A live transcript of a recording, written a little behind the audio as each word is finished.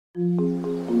Hey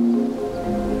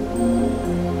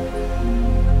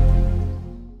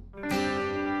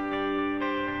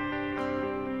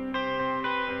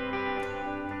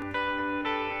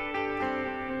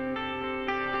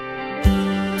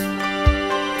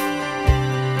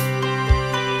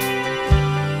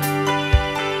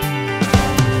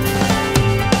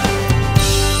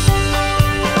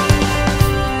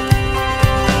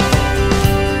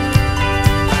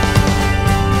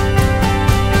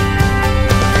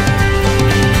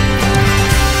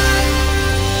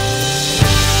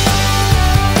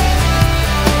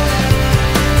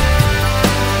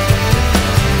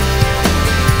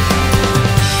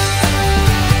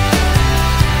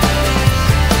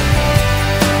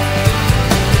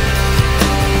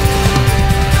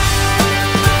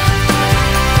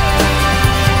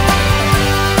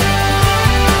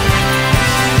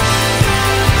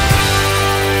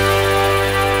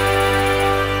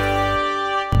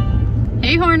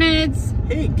Hornets!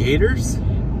 Hey Gators!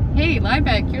 Hey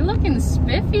Liebeck, you're looking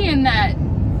spiffy in that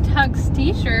tux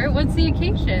t-shirt. What's the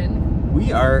occasion?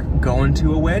 We are going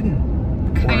to a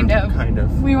wedding. Kind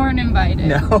of. We weren't invited.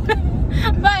 No.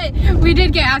 But we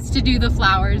did get asked to do the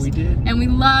flowers. We did. And we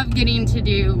love getting to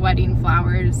do wedding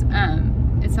flowers.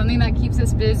 It's something that keeps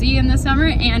us busy in the summer,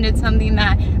 and it's something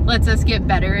that lets us get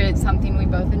better. It's something we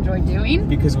both enjoy doing.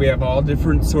 Because we have all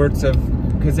different sorts of,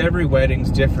 because every wedding's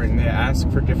different, and they ask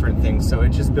for different things, so it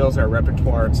just builds our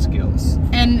repertoire of skills.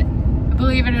 And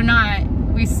believe it or not,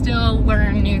 we still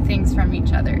learn new things from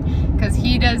each other. Because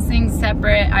he does things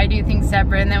separate, I do things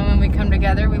separate, and then when we come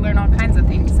together, we learn all kinds of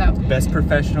things. So Best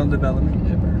professional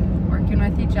development ever. Working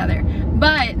with each other.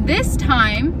 But this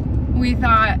time, we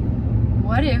thought,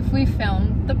 what if we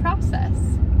filmed the process?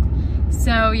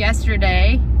 So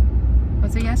yesterday,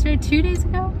 was it yesterday? 2 days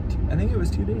ago? I think it was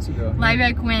 2 days ago.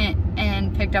 Liebeck went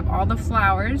and picked up all the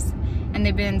flowers, and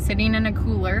they've been sitting in a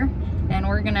cooler, and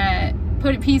we're gonna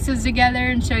put pieces together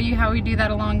and show you how we do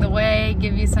that along the way,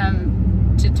 give you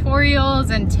some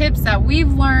tutorials and tips that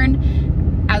we've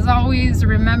learned. As always,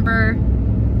 remember,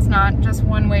 it's not just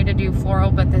one way to do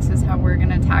floral, but this is how we're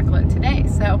gonna tackle it today.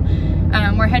 So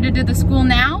we're headed to the school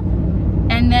now,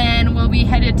 and then we'll be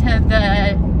headed to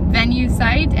the venue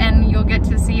site, and you'll get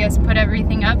to see us put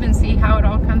everything up and see how it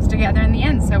all comes together in the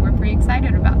end. So we're pretty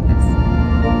excited about this.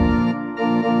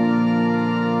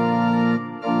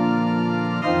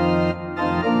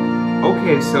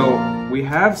 Okay, so we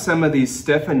have some of these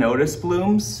stephanotis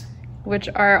blooms. Which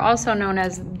are also known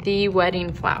as the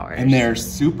wedding flowers. And they're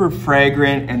super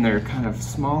fragrant, and they're kind of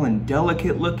small and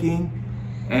delicate looking.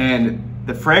 And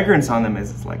the fragrance on them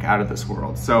is like out of this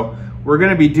world. So we're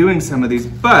gonna be doing some of these,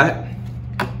 but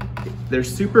they're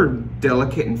super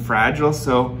delicate and fragile,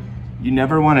 so you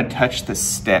never wanna touch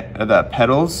the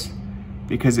petals,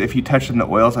 because if you touch them, the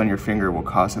oils on your finger will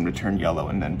cause them to turn yellow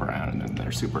and then brown, and then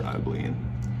they're super ugly, and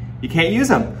you can't use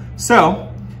them.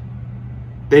 So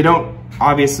they don't,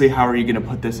 obviously, how are you gonna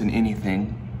put this in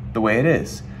anything the way it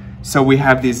is? So we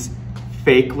have these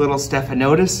fake little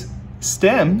stephanotis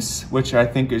stems, which I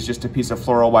think is just a piece of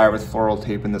floral wire with floral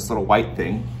tape and this little white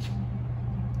thing.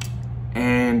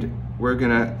 And we're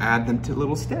gonna add them to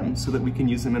little stems so that we can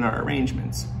use them in our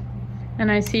arrangements.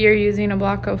 And I see you're using a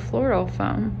block of floral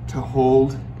foam. To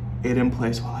hold it in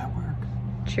place while I work.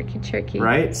 Tricky, tricky.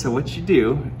 Right, so what you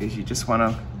do is you just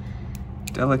wanna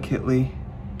delicately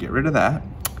get rid of that.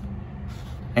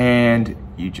 And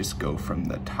you just go from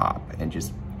the top and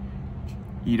just,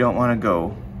 you don't wanna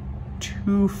go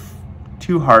too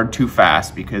hard, too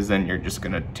fast, because then you're just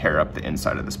gonna tear up the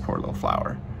inside of this poor little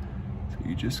flower. So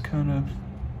you just kind of,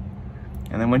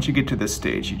 and then once you get to this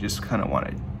stage, you just kind of want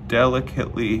to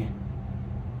delicately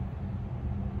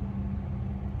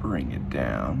bring it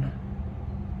down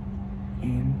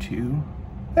into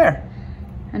there.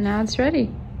 And now it's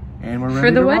ready. And we're ready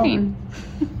for the to roll. wedding.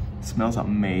 It smells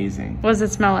amazing. What does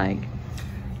it smell like?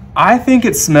 I think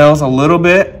it smells a little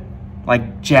bit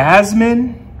like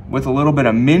jasmine with a little bit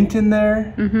of mint in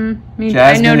there. Mm-hmm.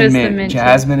 I noticed the mint.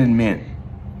 Jasmine and mint.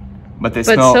 But they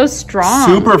smell so strong.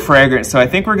 Super fragrant. So I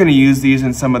think we're gonna use these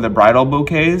in some of the bridal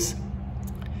bouquets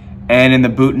and in the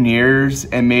boutonnieres,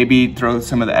 and maybe throw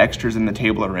some of the extras in the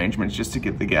table arrangements just to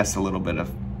give the guests a little bit of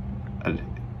an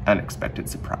unexpected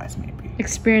surprise, maybe.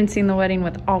 Experiencing the wedding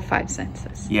with all 5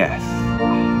 senses. Yes.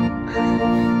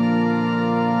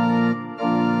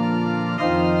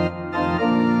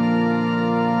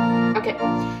 Okay,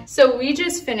 so we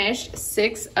just finished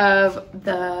 6 of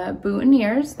the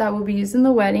boutonnieres that will be used in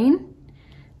the wedding.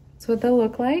 That's what they'll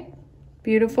look like.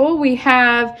 Beautiful. We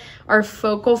have our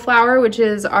focal flower, which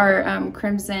is our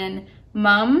crimson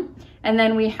mum. And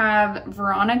then we have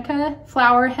Veronica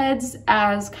flower heads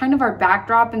as kind of our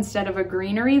backdrop instead of a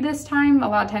greenery this time. A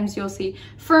lot of times you'll see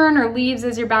fern or leaves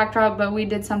as your backdrop, but we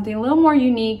did something a little more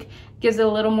unique, gives it a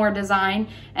little more design.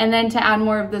 And then to add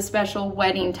more of the special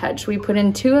wedding touch, we put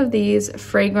in 2 of these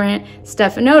fragrant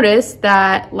stephanotis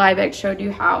that Liebeck showed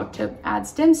you how to add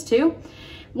stems to.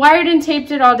 Wired and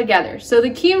taped it all together. So the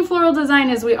key in floral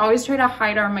design is we always try to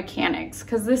hide our mechanics,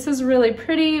 because this is really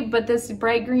pretty, but this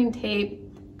bright green tape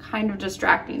kind of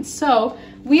distracting. So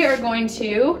we are going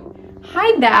to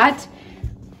hide that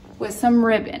with some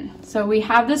ribbon. So we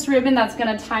have this ribbon that's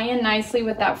going to tie in nicely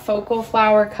with that focal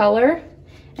flower color.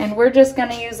 And we're just going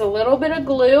to use a little bit of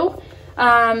glue.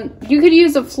 You could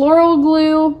use a floral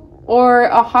glue or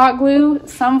a hot glue.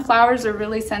 Some flowers are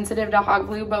really sensitive to hot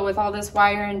glue, but with all this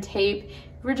wire and tape,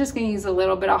 we're just going to use a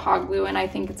little bit of hot glue, and I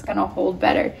think it's going to hold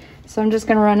better. So I'm just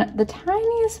going to run the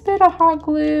tiniest bit of hot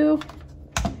glue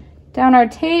down our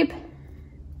tape.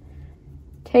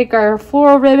 Take our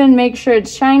floral ribbon, make sure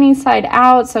it's shiny side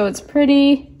out so it's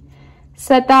pretty.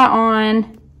 Set that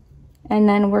on, and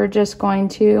then we're just going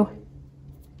to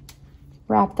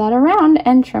wrap that around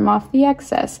and trim off the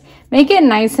excess. Make it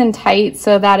nice and tight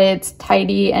so that it's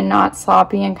tidy and not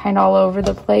sloppy and kind of all over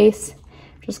the place.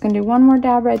 Just gonna do one more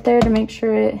dab right there to make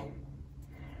sure it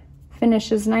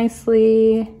finishes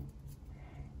nicely.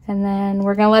 And then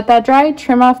we're gonna let that dry,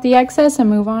 trim off the excess, and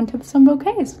move on to some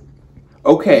bouquets.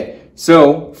 Okay,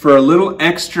 so for a little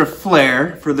extra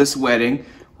flair for this wedding,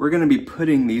 we're gonna be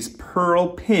putting these pearl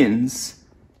pins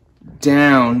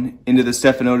down into the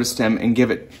stephanotis stem and give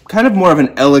it kind of more of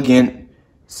an elegant,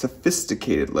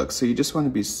 sophisticated look. So you just wanna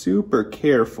be super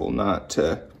careful not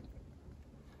to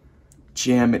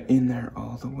jam it in there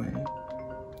all the way.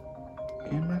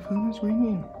 And my phone is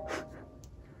ringing.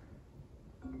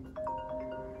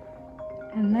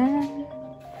 And then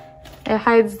it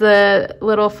hides the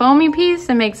little foamy piece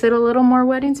and makes it a little more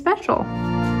wedding special. Okay.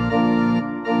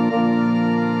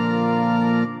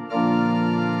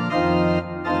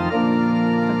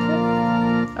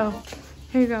 Oh,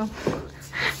 here you go.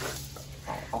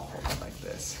 I'll hold it like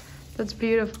this. That's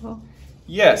beautiful.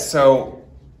 Yes, so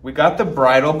we got the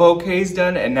bridal bouquets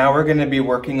done, and now we're gonna be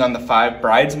working on the 5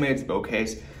 bridesmaids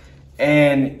bouquets.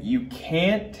 And you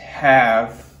can't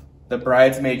have the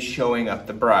bridesmaid showing up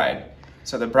the bride.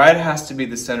 So the bride has to be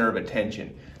the center of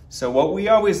attention. So what we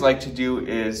always like to do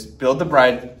is build the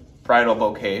bridal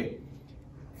bouquet,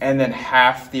 and then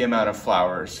half the amount of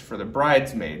flowers for the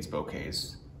bridesmaids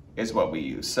bouquets is what we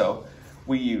use. So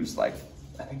we use I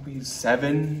think we use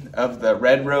 7 of the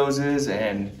red roses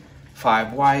and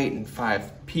 5 white and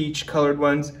 5 peach colored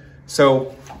ones.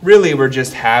 So really we're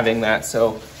just having that.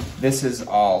 So this is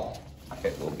all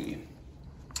it will be.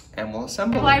 And we'll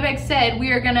assemble. Like Liebeck said,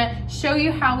 we are gonna show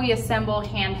you how we assemble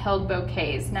handheld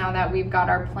bouquets now that we've got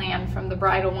our plan from the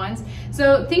bridal ones.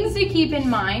 So things to keep in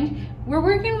mind, we're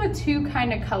working with 2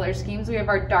 kind of color schemes. We have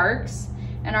our darks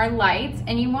and our lights,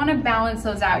 and you want to balance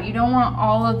those out. You don't want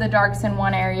all of the darks in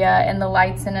one area and the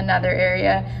lights in another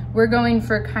area. We're going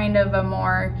for kind of a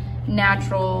more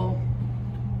natural,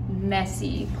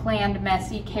 messy, planned,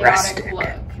 messy, chaotic look.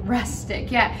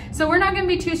 Rustic, yeah. So we're not going to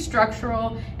be too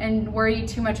structural and worry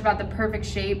too much about the perfect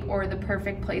shape or the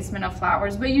perfect placement of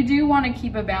flowers, but you do want to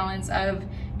keep a balance of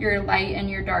your light and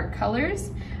your dark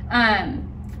colors.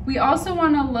 We also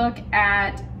want to look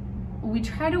at, we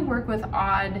try to work with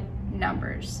odd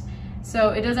numbers. So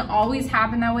it doesn't always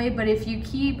happen that way, but if you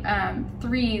keep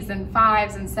 3s and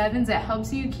 5s and 7s, it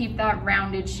helps you keep that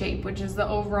rounded shape, which is the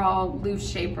overall loose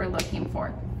shape we're looking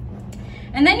for.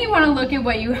 And then you want to look at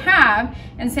what you have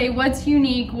and say what's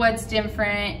unique, what's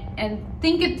different, and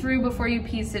think it through before you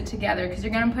piece it together, because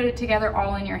you're going to put it together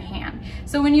all in your hand.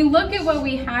 So when you look at what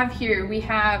we have here, we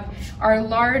have our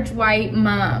large white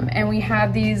mum, and we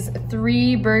have these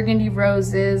 3 burgundy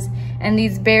roses and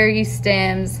these berry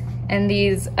stems and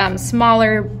these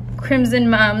smaller crimson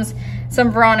mums,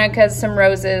 some veronicas, some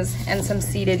roses, and some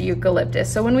seeded eucalyptus.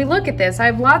 So when we look at this, I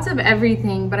have lots of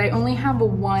everything, but I only have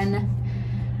one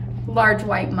large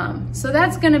white mum. So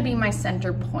that's gonna be my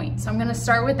center point. So I'm gonna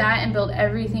start with that and build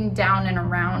everything down and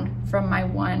around from my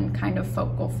one kind of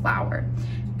focal flower.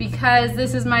 Because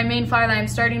this is my main flower that I'm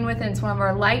starting with, and it's one of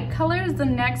our light colors, the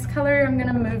next color I'm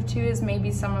gonna move to is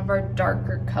maybe some of our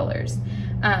darker colors.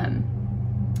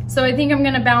 So I think I'm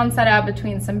gonna balance that out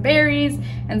between some berries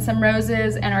and some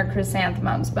roses and our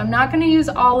chrysanthemums, but I'm not gonna use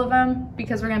all of them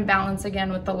because we're gonna balance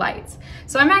again with the lights.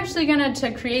 So I'm actually gonna,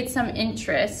 to create some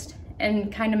interest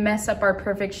and kind of mess up our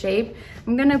perfect shape,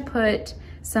 I'm gonna put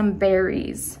some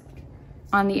berries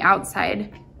on the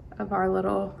outside of our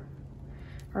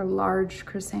large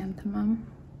chrysanthemum.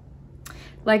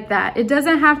 like that. It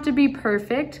doesn't have to be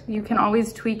perfect. You can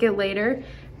always tweak it later,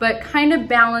 but kind of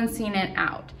balancing it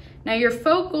out. Now your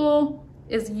focal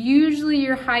is usually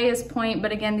your highest point,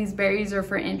 but again, these berries are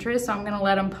for interest, so I'm gonna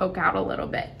let them poke out a little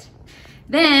bit.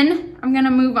 Then I'm gonna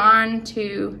move on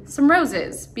to some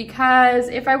roses, because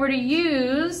if I were to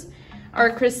use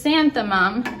our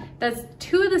chrysanthemum, that's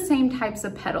two of the same types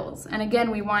of petals. And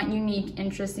again, we want unique,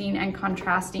 interesting, and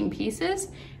contrasting pieces,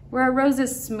 where a rose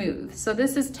is smooth. So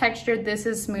this is textured, this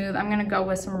is smooth. I'm gonna go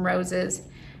with some roses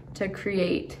to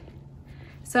create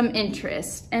some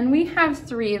interest. And we have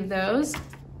 3 of those.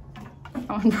 That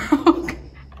one broke.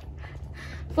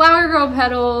 Flower girl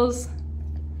petals.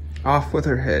 Off with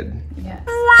her head. Yes.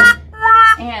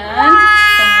 And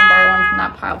so I'm gonna borrow one from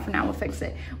that pile for now, we'll fix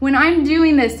it. When I'm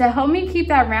doing this, to help me keep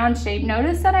that round shape,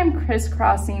 notice that I'm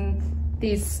crisscrossing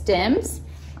these stems.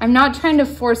 I'm not trying to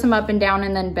force them up and down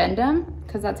and then bend them,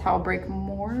 because that's how I'll break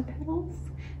more petals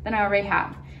than I already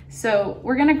have. So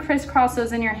we're gonna crisscross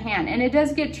those in your hand. And it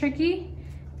does get tricky,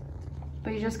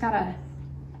 but you just gotta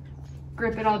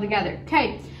grip it all together.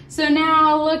 Okay, so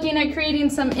now looking at creating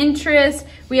some interest,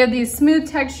 we have these smooth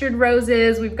textured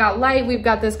roses, we've got light, we've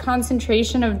got this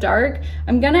concentration of dark.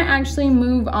 I'm gonna actually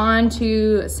move on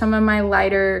to some of my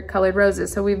lighter colored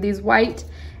roses. So we have these white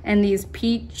and these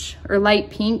peach or light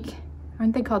pink.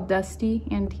 Aren't they called dusty,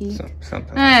 antique?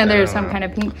 Something. There's some kind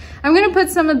of pink. I'm gonna put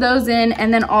some of those in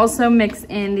and then also mix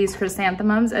in these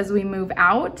chrysanthemums as we move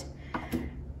out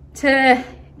to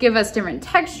give us different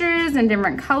textures and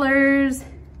different colors.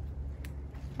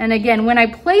 And again, when I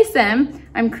place them,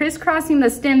 I'm crisscrossing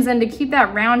the stems, and to keep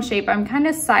that round shape, I'm kind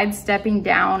of sidestepping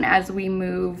down as we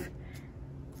move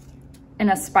in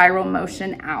a spiral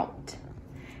motion out.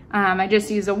 I just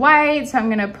use a white, so I'm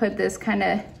gonna put this kind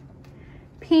of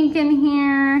pink in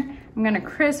here. I'm gonna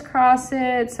crisscross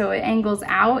it so it angles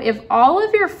out. If all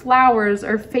of your flowers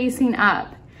are facing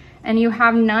up and you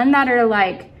have none that are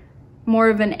like more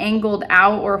of an angled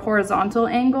out or horizontal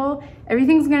angle,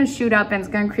 everything's gonna shoot up and it's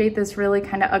gonna create this really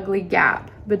kind of ugly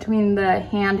gap between the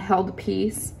handheld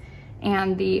piece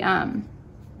and the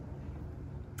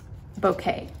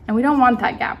bouquet. And we don't want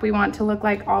that gap. We want to look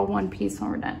like all one piece when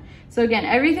we're done. So again,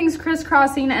 everything's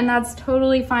crisscrossing, and that's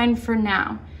totally fine for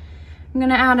now. I'm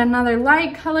gonna add another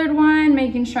light colored one,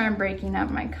 making sure I'm breaking up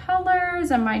my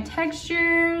colors and my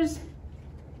textures.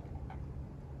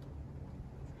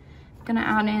 Gonna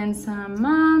add in some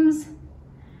mums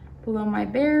below my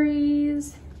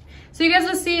berries. So you guys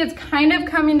will see it's kind of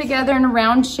coming together in a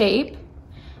round shape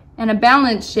and a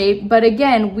balanced shape, but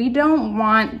again, we don't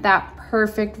want that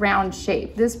perfect round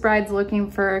shape. This bride's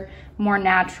looking for more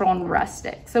natural and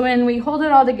rustic. So when we hold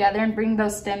it all together and bring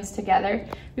those stems together,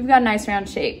 we've got a nice round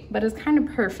shape, but it's kind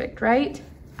of perfect, right?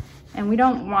 And we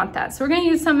don't want that. So we're gonna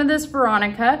use some of this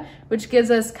Veronica, which gives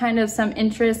us kind of some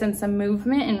interest and some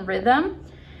movement and rhythm,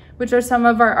 which are some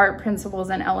of our art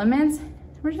principles and elements.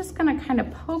 We're just gonna kind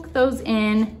of poke those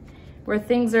in where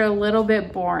things are a little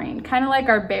bit boring. Kind of like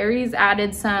our berries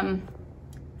added some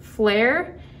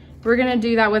flair. We're gonna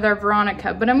do that with our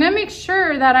Veronica, but I'm gonna make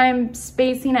sure that I'm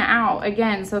spacing it out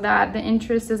again so that the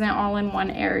interest isn't all in one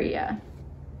area.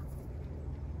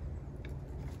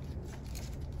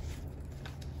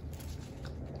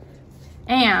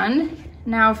 And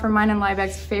now for mine and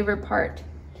Liebeck's favorite part.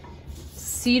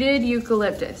 Seeded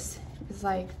eucalyptus is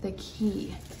like the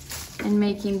key in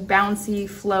making bouncy,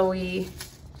 flowy,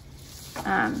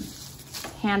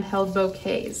 handheld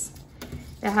bouquets.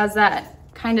 It has that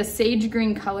kind of sage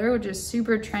green color, which is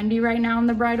super trendy right now in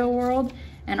the bridal world.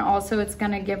 And also it's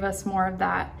gonna give us more of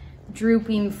that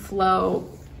drooping flow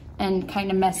and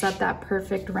kind of mess up that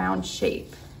perfect round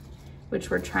shape, which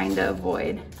we're trying to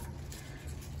avoid.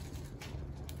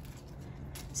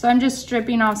 So I'm just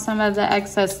stripping off some of the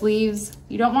excess leaves.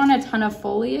 You don't want a ton of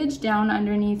foliage down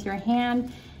underneath your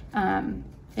hand.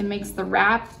 It makes the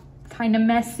wrap kind of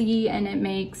messy, and it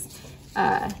makes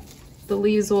the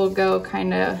leaves will go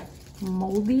kind of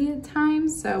moldy at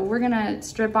times. So we're gonna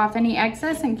strip off any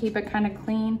excess and keep it kind of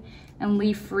clean and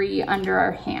leaf-free under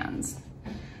our hands.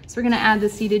 So we're gonna add the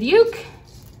seeded euc.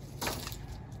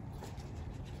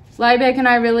 Liebeck and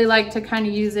I really like to kind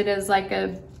of use it as like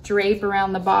a drape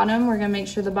around the bottom. We're gonna make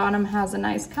sure the bottom has a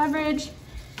nice coverage.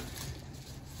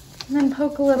 And then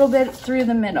poke a little bit through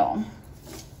the middle.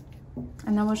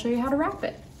 And then we'll show you how to wrap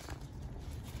it.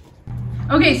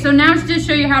 Okay, so now to just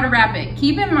show you how to wrap it.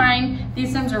 Keep in mind,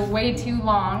 these stems are way too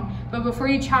long, but before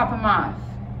you chop them off,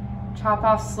 chop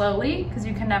off slowly, because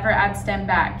you can never add stem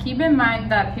back. Keep in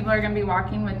mind that people are gonna be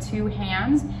walking with 2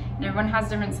 hands, and everyone has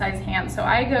different size hands. So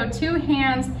I go 2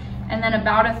 hands and then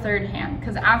about a 3rd hand,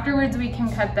 because afterwards we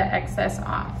can cut the excess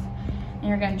off. And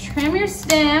you're gonna trim your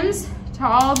stems to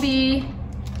all be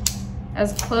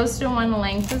as close to one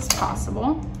length as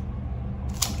possible,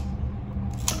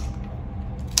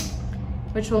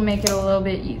 which will make it a little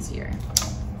bit easier.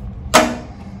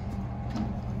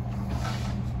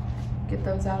 Get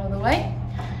those out of the way.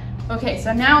 Okay,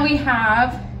 so now we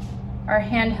have our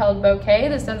handheld bouquet.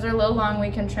 The stems are a little long,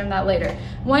 we can trim that later.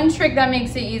 One trick that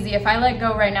makes it easy, if I let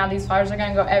go right now, these flowers are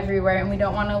gonna go everywhere and we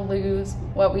don't wanna lose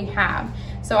what we have.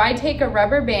 So I take a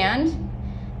rubber band.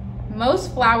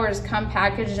 Most flowers come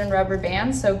packaged in rubber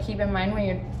bands, so keep in mind when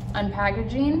you're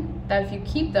unpackaging that if you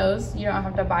keep those, you don't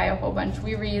have to buy a whole bunch.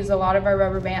 We reuse a lot of our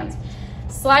rubber bands.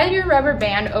 Slide your rubber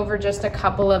band over just a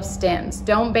couple of stems.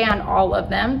 Don't band all of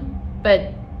them,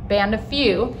 but band a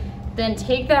few. Then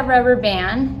take that rubber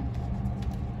band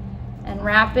and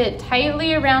wrap it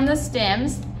tightly around the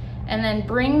stems, and then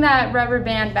bring that rubber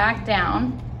band back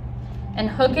down and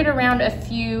hook it around a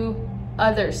few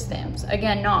other stems.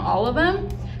 Again, not all of them,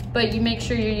 but you make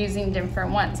sure you're using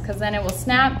different ones because then it will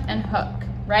snap and hook,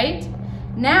 right?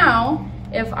 Now,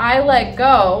 if I let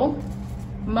go,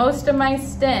 most of my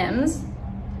stems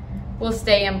will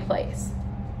stay in place.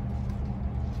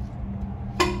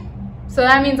 So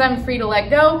that means I'm free to let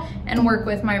go and work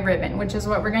with my ribbon, which is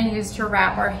what we're gonna use to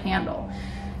wrap our handle.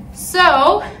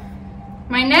 So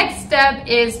my next step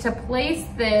is to place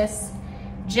this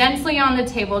gently on the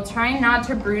table, trying not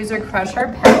to bruise or crush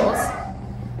our petals.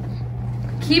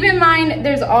 Keep in mind,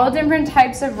 there's all different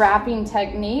types of wrapping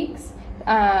techniques,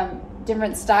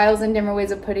 different styles and different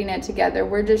ways of putting it together.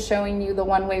 We're just showing you the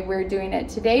one way we're doing it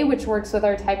today, which works with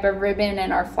our type of ribbon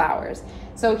and our flowers.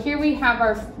 So here we have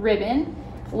our ribbon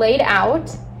laid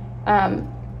out,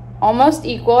 almost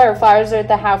equal. Our flowers are at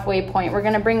the halfway point. We're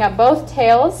gonna bring up both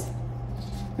tails.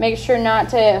 Make sure not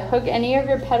to hook any of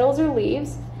your petals or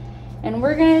leaves. And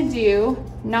we're gonna do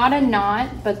not a knot,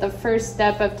 but the first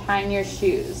step of tying your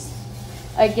shoes.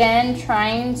 Again,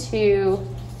 trying to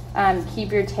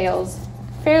keep your tails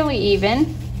fairly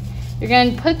even. You're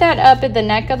gonna put that up at the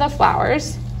neck of the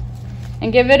flowers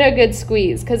and give it a good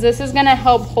squeeze, because this is gonna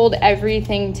help hold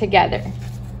everything together.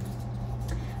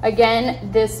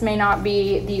 Again, this may not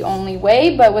be the only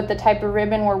way, but with the type of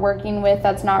ribbon we're working with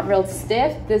that's not real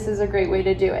stiff, this is a great way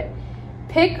to do it.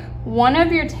 Pick one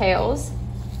of your tails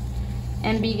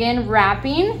and begin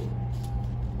wrapping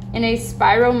in a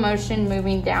spiral motion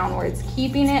moving downwards,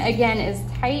 keeping it, again, as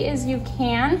tight as you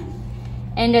can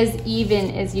and as even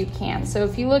as you can. So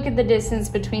if you look at the distance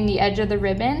between the edge of the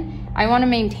ribbon, I want to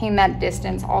maintain that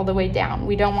distance all the way down.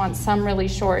 We don't want some really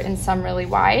short and some really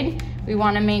wide. We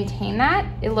want to maintain that.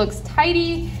 It looks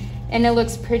tidy and it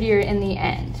looks prettier in the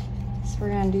end. So we're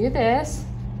going to do this,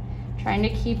 trying to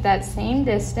keep that same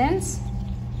distance.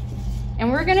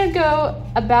 And we're going to go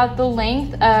about the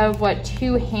length of what,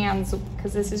 2 hands,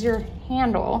 because this is your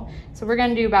handle. So we're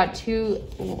going to do about 2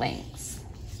 lengths.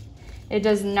 It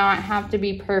does not have to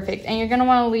be perfect. And you're going to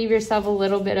want to leave yourself a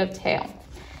little bit of tail.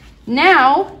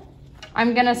 Now,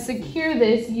 I'm gonna secure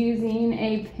this using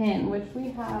a pin, which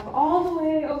we have all the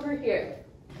way over here.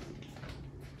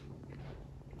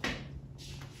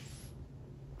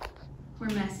 We're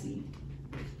messy.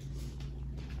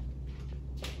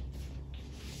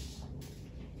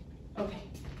 Okay.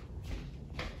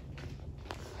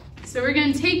 So we're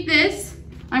gonna take this.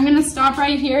 I'm gonna stop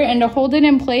right here, and to hold it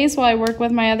in place while I work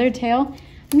with my other tail,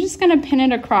 I'm just gonna pin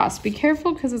it across. Be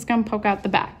careful because it's gonna poke out the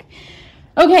back.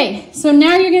 Okay, so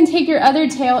now you're gonna take your other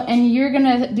tail and you're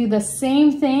gonna do the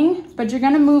same thing, but you're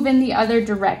gonna move in the other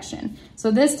direction.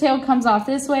 So this tail comes off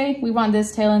this way. We want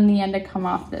this tail in the end to come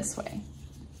off this way.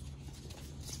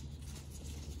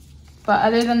 But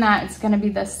other than that, it's gonna be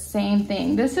the same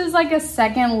thing. This is like a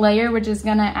second layer, which is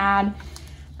gonna add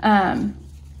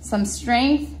some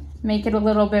strength, make it a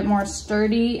little bit more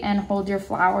sturdy, and hold your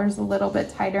flowers a little bit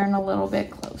tighter and a little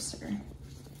bit closer.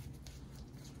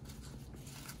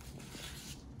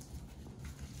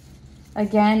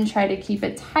 Again, try to keep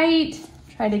it tight,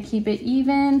 try to keep it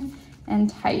even and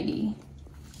tidy.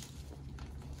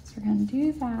 So we're gonna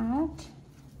do that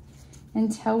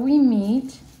until we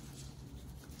meet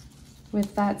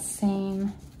with that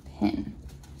same pin,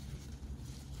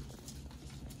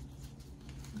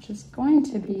 which is going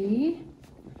to be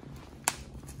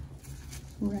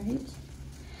right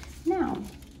now.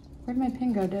 Where'd my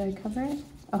pin go? Did I cover it?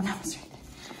 Oh, no, it's right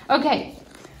there. Okay.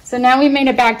 So now we made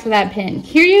it back to that pin.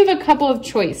 Here you have a couple of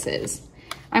choices.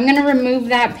 I'm gonna remove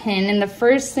that pin, and the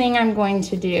first thing I'm going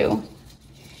to do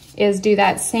is do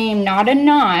that same, not a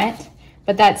knot,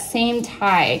 but that same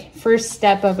tie, first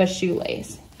step of a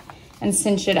shoelace, and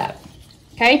cinch it up,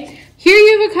 okay? Here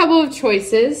you have a couple of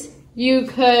choices. You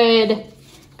could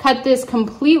cut this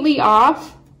completely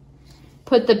off,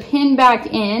 put the pin back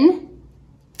in,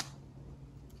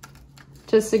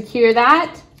 to secure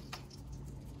that.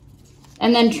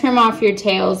 And then trim off your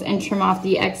tails and trim off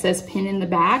the excess pin in the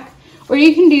back. Or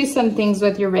you can do some things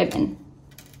with your ribbon,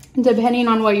 depending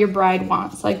on what your bride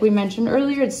wants. Like we mentioned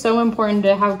earlier, it's so important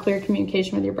to have clear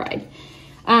communication with your bride.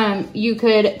 You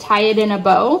could tie it in a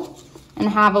bow and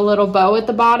have a little bow at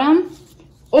the bottom.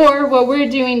 Or what we're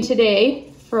doing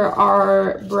today for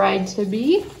our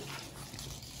bride-to-be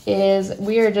is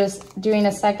we are just doing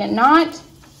a second knot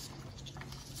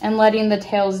and letting the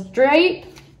tails drape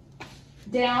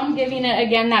down, giving it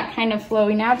again that kind of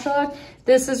flowy natural look.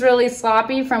 This is really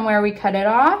sloppy from where we cut it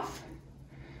off.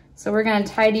 So we're gonna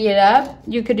tidy it up.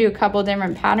 You could do a couple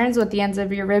different patterns with the ends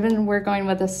of your ribbon. We're going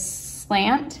with a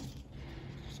slant.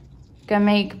 Gonna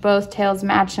make both tails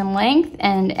match in length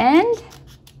and end.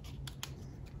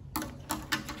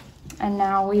 And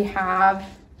now we have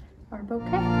our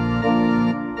bouquet.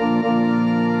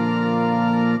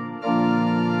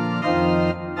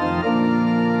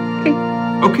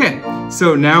 Okay,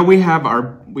 so now we have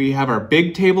our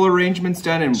big table arrangements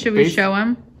done. And should we show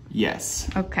them? Yes.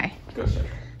 Okay. Go ahead.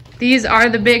 These are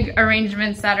the big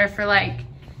arrangements that are for like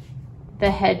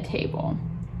the head table.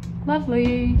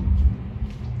 Lovely.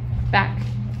 Back.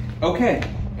 Okay,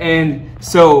 and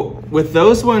so with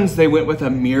those ones, they went with a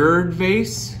mirrored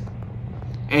vase,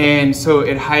 and so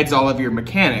it hides all of your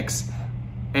mechanics.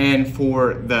 And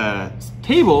for the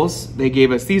tables, they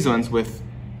gave us these ones with,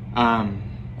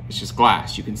 it's just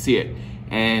glass, you can see it.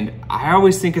 And I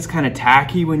always think it's kind of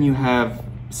tacky when you have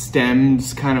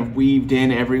stems kind of weaved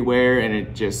in everywhere, and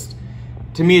it just,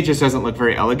 to me, it just doesn't look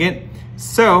very elegant.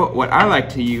 So what I like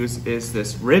to use is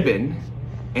this ribbon,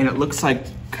 and it looks like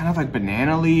kind of like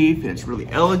banana leaf, and it's really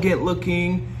elegant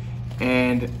looking.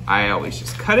 And I always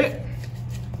just cut it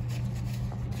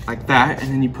like that, and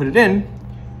then you put it in,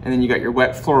 and then you got your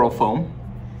wet floral foam,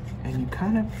 and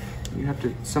you have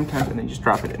to sometimes, and then you just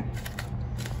drop it in.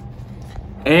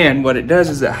 And what it does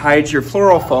is it hides your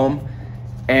floral foam,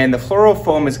 and the floral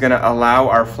foam is gonna allow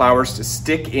our flowers to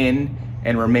stick in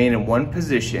and remain in one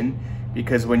position,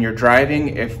 because when you're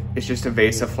driving, if it's just a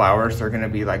vase of flowers, they're gonna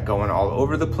be like going all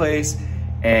over the place,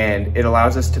 and it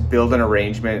allows us to build an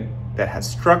arrangement that has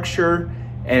structure,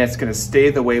 and it's gonna stay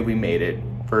the way we made it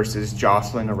versus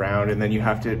jostling around, and then you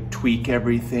have to tweak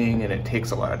everything, and it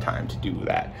takes a lot of time to do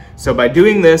that. So by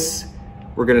doing this,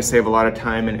 we're gonna save a lot of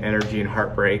time and energy and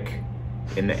heartbreak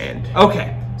in the end.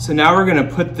 Okay, so now we're gonna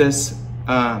put this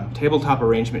tabletop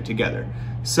arrangement together.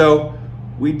 So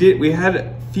we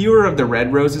had fewer of the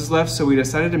red roses left, so we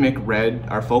decided to make red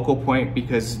our focal point,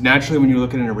 because naturally when you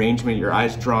look at an arrangement, your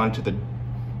eye's drawn to the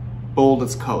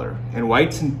boldest color, and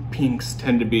whites and pinks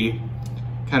tend to be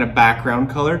kind of background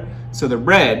color. So the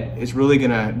red is really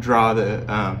gonna draw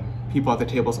the people at the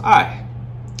table's eye.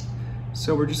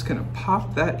 So we're just gonna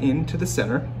pop that into the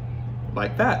center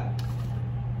like that.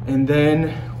 And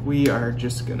then we are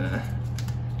just gonna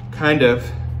kind of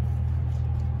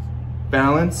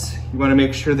balance. You wanna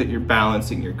make sure that you're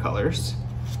balancing your colors.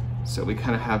 So we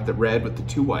kind of have the red with the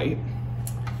two white.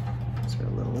 So a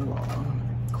little long. I'm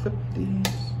gonna clip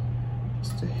these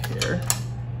just a hair.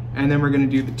 And then we're gonna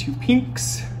do the two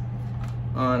pinks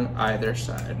on either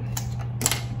side.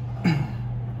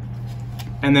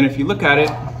 And then if you look at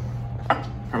it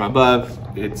from above,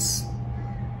 it's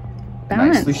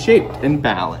nicely shaped and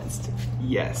balanced.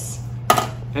 Yes.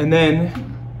 And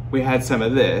then we had some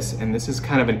of this, and this is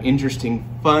kind of an interesting,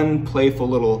 fun, playful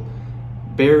little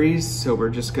berries. So we're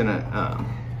just gonna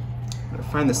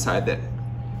find the side that,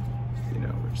 you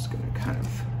know, we're just gonna kind of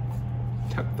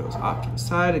tuck those off to the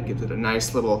side. It gives it a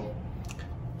nice little,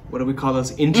 what do we call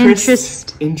those?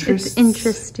 Interests. It's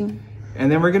interesting.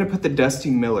 And then we're gonna put the Dusty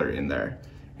Miller in there.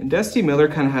 And Dusty Miller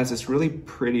kind of has this really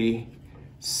pretty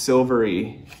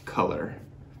silvery color.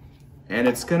 And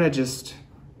it's gonna just,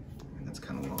 that's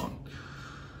kind of long.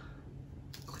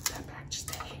 Clip that back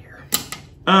just a hair.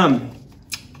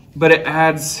 But it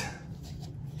adds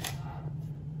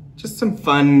just some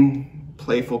fun,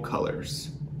 playful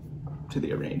colors to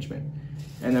the arrangement.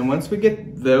 And then once we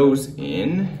get those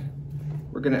in,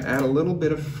 we're gonna add a little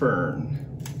bit of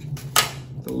fern,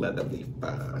 the leather leaf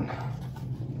bun.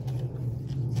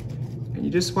 And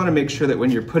you just wanna make sure that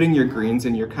when you're putting your greens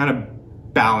in, you're kind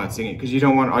of balancing it, because you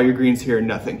don't want all your greens here and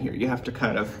nothing here. You have to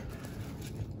kind of,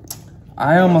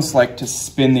 I almost like to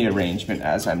spin the arrangement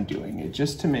as I'm doing it,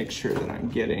 just to make sure that I'm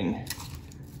getting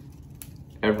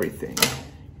everything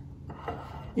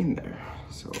in there.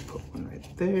 So I'll put one right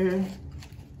there.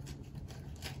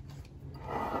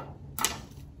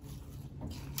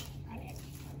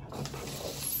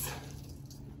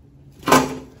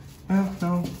 Well,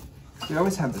 no, we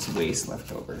always have this waste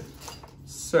left over.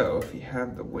 So if you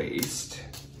have the waste,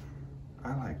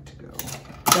 I like to go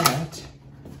that.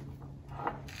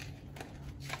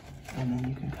 And then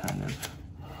you can kind of,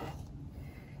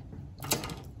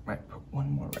 might put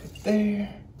one more right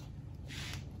there.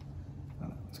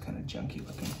 Oh, it's kind of junky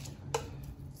looking.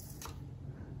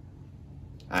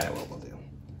 I know what we'll do.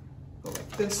 Go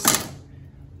like this.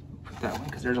 Put that one,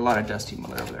 because there's a lot of dusty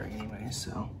mud over there anyway,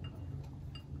 so.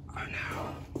 Oh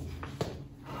no.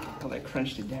 Oh, I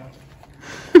crunched it down.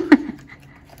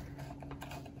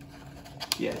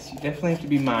 Yes, you definitely have to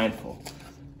be mindful.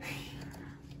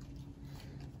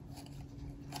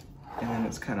 And then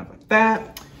it's kind of like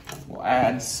that. We'll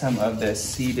add some of this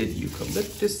seeded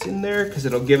eucalyptus in there because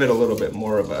it'll give it a little bit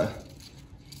more of a,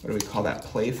 what do we call that,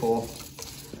 playful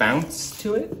bounce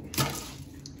to it.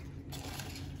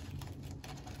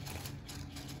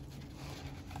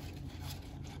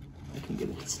 I can get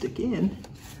it to stick in.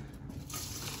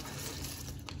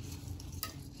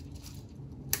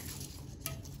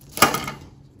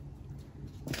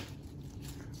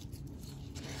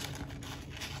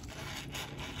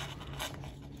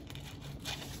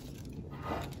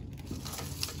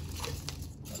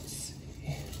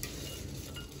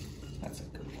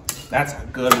 That's a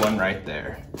good one right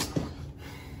there.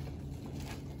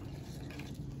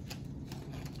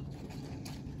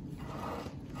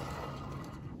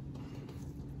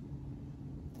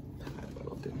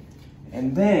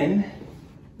 And then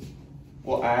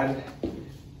we'll add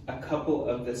a couple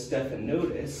of the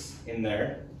stephanotis in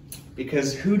there,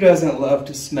 because who doesn't love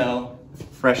to smell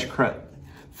fresh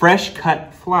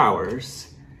cut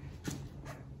flowers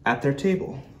at their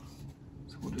table?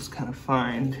 So we'll just kind of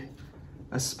find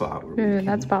a spot where we can,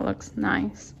 that spot looks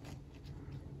nice.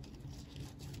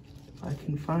 I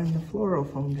can find the floral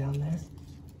foam down there.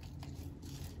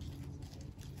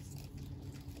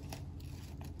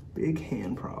 Big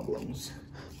hand problems.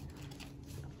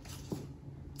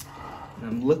 And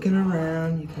I'm looking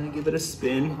around, you kind of give it a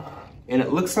spin, and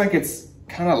it looks like it's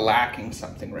kind of lacking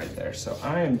something right there. So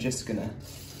I am just gonna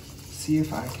see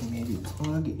if I can maybe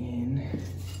plug in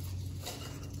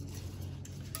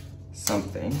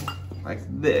something like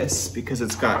this, because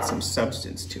it's got some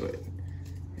substance to it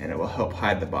and it will help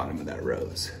hide the bottom of that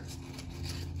rose.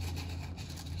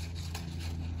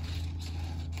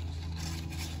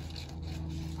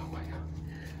 Oh my God.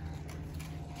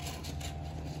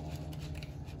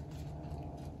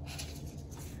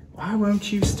 Why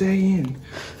won't you stay in?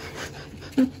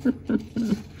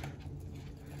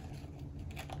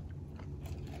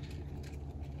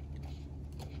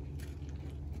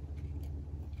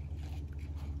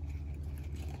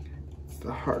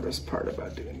 The hardest part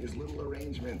about doing these little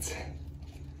arrangements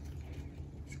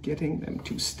is getting them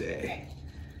to stay.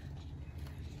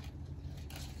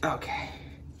 Okay,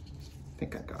 I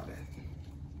think I got it.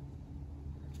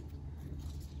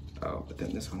 Oh, but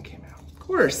then this one came out. Of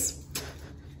course.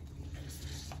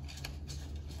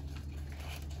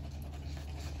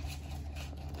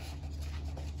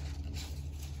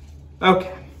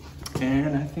 Okay,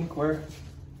 and I think we're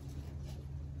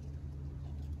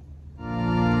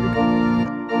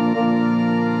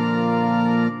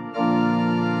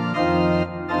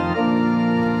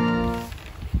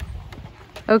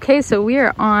okay, so we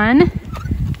are on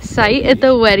site at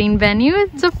the wedding venue.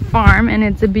 It's a farm and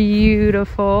it's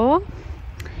beautiful.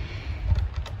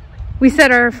 We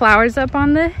set our flowers up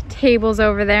on the tables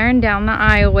over there and down the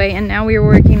aisleway, and now we are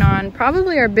working on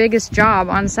probably our biggest job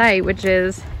on site, which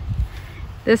is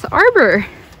this arbor.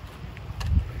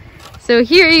 So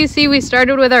here you see we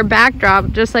started with our backdrop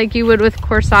just like you would with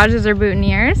corsages or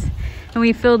boutonnieres, and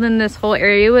we filled in this whole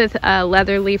area with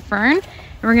leather leaf fern.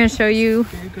 And we're going to show you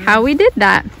how we did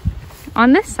that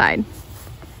on this side.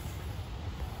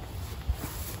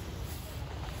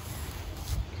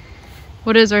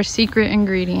 What is our secret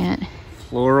ingredient?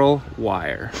 Floral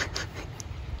wire.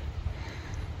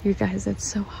 You guys, it's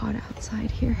so hot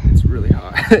outside here. It's really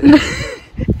hot.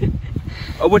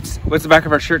 Oh, what's the back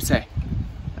of our shirt say?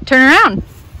 Turn around.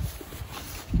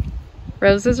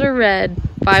 Roses are red,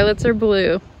 violets are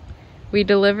blue. We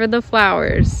deliver the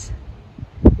flowers.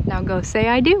 Now go say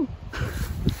I do.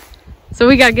 So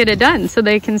we gotta get it done so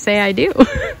they can say I do.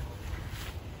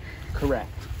 Correct.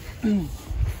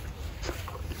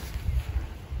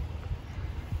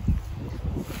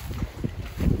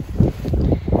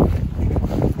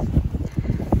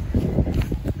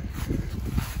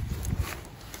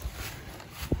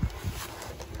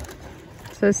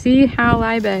 So see how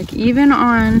Liebeck, even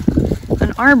on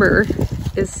an arbor,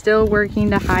 is still working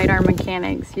to hide our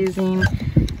mechanics using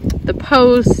the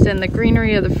post and the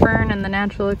greenery of the fern and the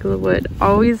natural look of the wood,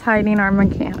 always hiding our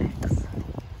mechanics.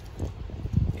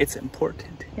 It's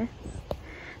important. Yes.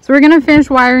 So we're gonna finish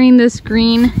wiring this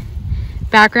green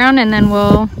background, and then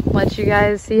we'll let you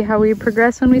guys see how we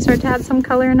progress when we start to add some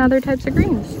color and other types of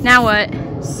greens. Now what?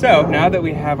 So now that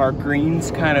we have our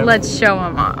greens kind of... Let's show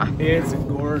them off. It's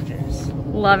gorgeous.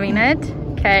 Loving it.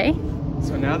 Okay.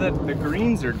 So now that the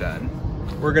greens are done,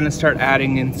 we're gonna start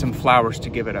adding in some flowers to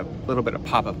give it a little bit of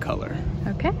pop of color.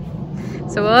 Okay.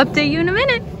 So we'll update you in a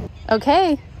minute.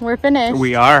 Okay, we're finished.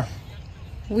 We are.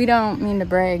 We don't mean to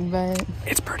brag, but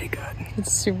it's pretty good.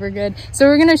 It's super good. So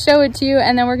we're gonna show it to you,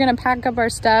 and then we're gonna pack up our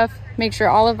stuff, make sure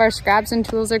all of our scraps and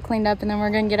tools are cleaned up, and then we're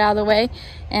gonna get out of the way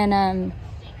and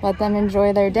let them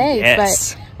enjoy their day.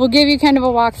 Yes. But we'll give you kind of a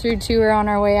walkthrough tour on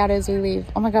our way out as we leave.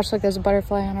 Oh my gosh, look, there's a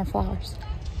butterfly on our flowers.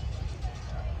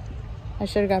 I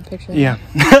should have got a picture of yeah.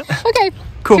 that. Okay,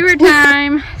 cool. Tour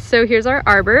time. So here's our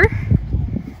arbor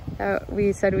that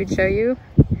we said we'd show you.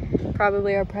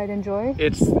 Probably our pride and joy.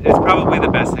 It's probably the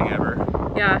best thing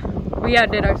ever. Yeah, we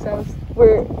outdid ourselves.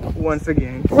 Once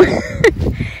again.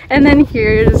 And then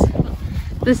here's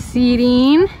the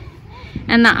seating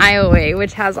and the aisleway,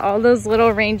 which has all those little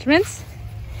arrangements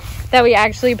that we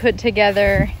actually put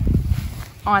together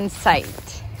on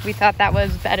site. We thought that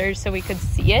was better so we could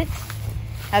see it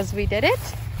as we did it.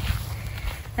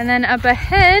 And then up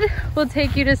ahead, we'll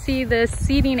take you to see the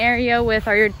seating area with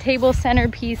our table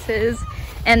centerpieces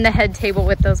and the head table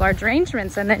with those large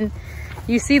arrangements. And then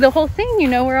you see the whole thing, you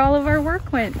know where all of our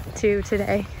work went to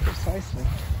today. Precisely.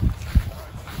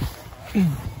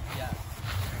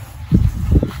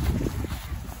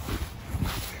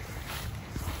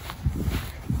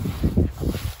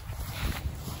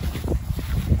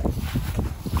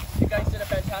 You guys did a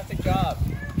fantastic job.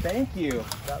 Thank you.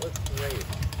 That looks great.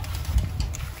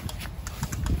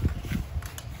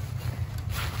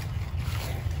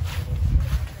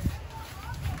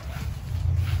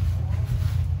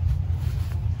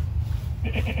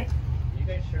 You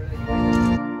guys sure that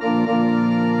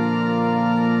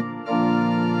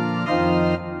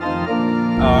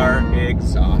are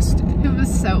exhausted. It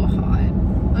was so hot.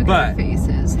 Look at our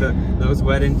faces. Those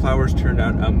wedding flowers turned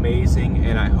out amazing,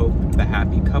 and I hope the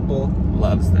happy couple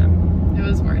loves them. It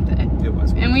was worth it. It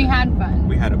was worth And we it. had fun.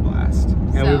 We had a blast.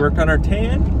 And we So- worked on our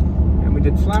tan, and we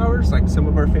did flowers, like some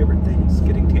of our favorite things,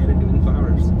 getting tan and doing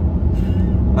flowers.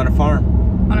 On a farm.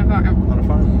 On a farm. On a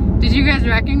farm. Did you guys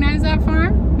recognize that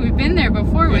farm? We've been there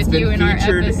before with you in our It's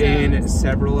been featured in episodes.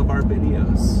 several of our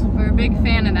videos. We're a big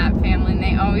fan of that family, and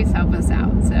they always help us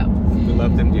out, so. We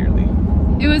love them dearly.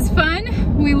 It was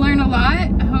fun. We learned a lot.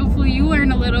 Hopefully you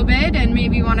learned a little bit and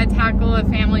maybe want to tackle a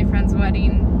family friend's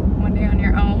wedding one day on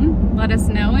your own. Let us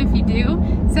know if you do.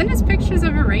 Send us pictures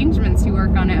of arrangements you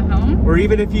work on at home. Or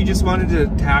even if you just wanted to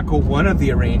tackle one of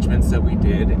the arrangements that we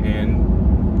did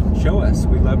and show us.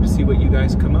 We'd love to see what you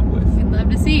guys come up with. We'd love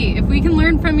to see. If we can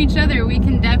learn from each other, we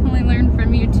can definitely learn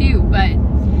from you too. But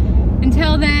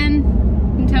until then,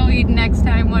 until we next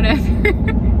time, whatever.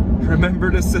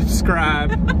 Remember to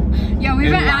subscribe. Yeah, we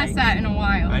haven't like. asked that in a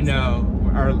while. I know.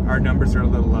 Our numbers are a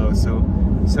little low, so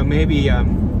maybe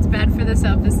it's bad for the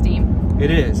self-esteem. it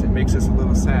is. It makes us a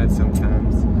little sad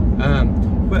sometimes.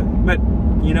 But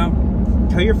you know,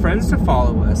 tell your friends to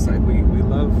follow us. Like we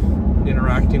love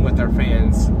interacting with our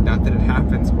fans. Not that it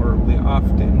happens horribly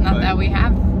often. Not that we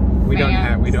have.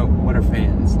 What are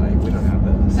fans like? We don't have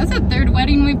those. That's the third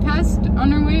wedding we passed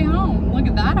on our way home. Look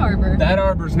at that arbor. That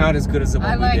arbor's not as good as the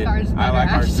one we did. Ours better. I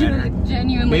like ours better.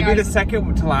 Genuinely. Maybe the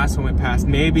second to last one we passed.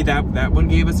 Maybe that one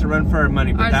gave us a run for our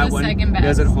money, but Ours that was one second best.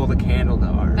 doesn't hold a candle to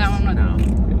ours. That one was. No.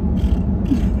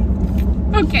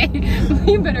 Okay,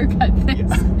 we better cut this.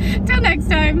 Yeah. Till next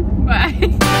time.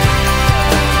 Bye.